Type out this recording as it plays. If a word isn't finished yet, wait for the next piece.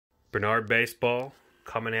Bernard Baseball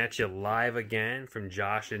coming at you live again from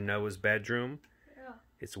Josh and Noah's bedroom. Yeah.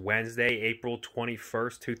 It's Wednesday, April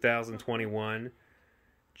 21st, 2021.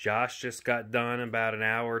 Josh just got done about an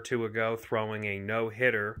hour or two ago throwing a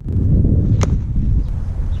no-hitter.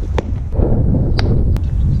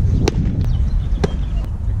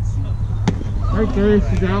 Right there,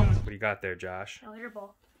 she's out. What do you got there, Josh? No-hitter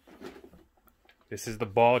ball. This is the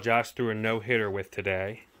ball Josh threw a no-hitter with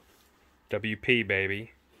today. WP,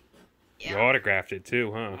 baby. Yeah. You autographed it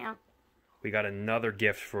too, huh? Yeah. We got another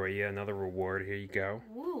gift for you, another reward. Here you go.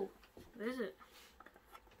 Woo. What is it?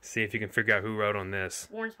 See if you can figure out who wrote on this.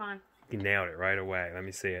 Warren Spahn. You nailed it right away. Let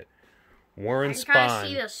me see it. Warren I can kind of Spahn.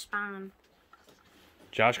 see the Spahn.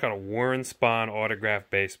 Josh got a Warren Spahn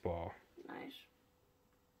autographed baseball. Nice.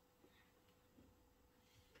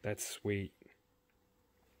 That's sweet.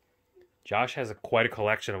 Josh has quite a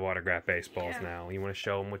collection of autographed baseballs now. You want to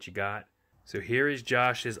show him what you got? So here is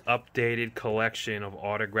Josh's updated collection of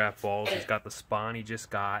autographed balls. He's got the Spahn he just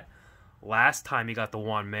got. Last time he got the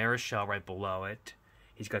Juan Marichal right below it.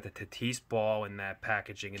 He's got the Tatis ball in that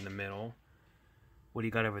packaging in the middle. What do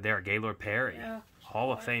you got over there? Gaylord Perry. Yeah.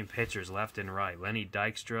 Hall of Fame pitchers left and right. Lenny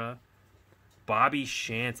Dykstra. Bobby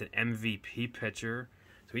Shantz, an MVP pitcher.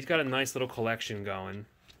 So he's got a nice little collection going.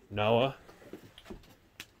 Noah,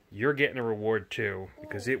 you're getting a reward too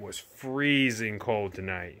because it was freezing cold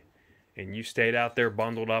tonight. And you stayed out there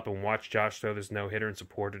bundled up and watched Josh throw this no-hitter and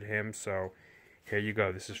supported him. So here you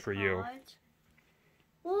go. This is for you.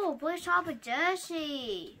 Ooh, blue chocolate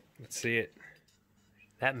jersey. Let's see it.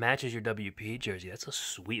 That matches your WP jersey. That's a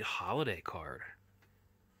sweet holiday card.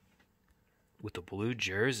 With the blue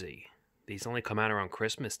jersey. These only come out around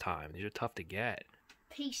Christmas time. These are tough to get.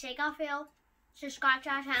 Peace, take off, Phil. Subscribe to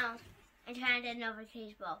our channel and turn on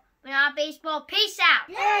notifications bell. We're not baseball. Peace out.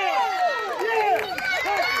 Yeah! Yeah!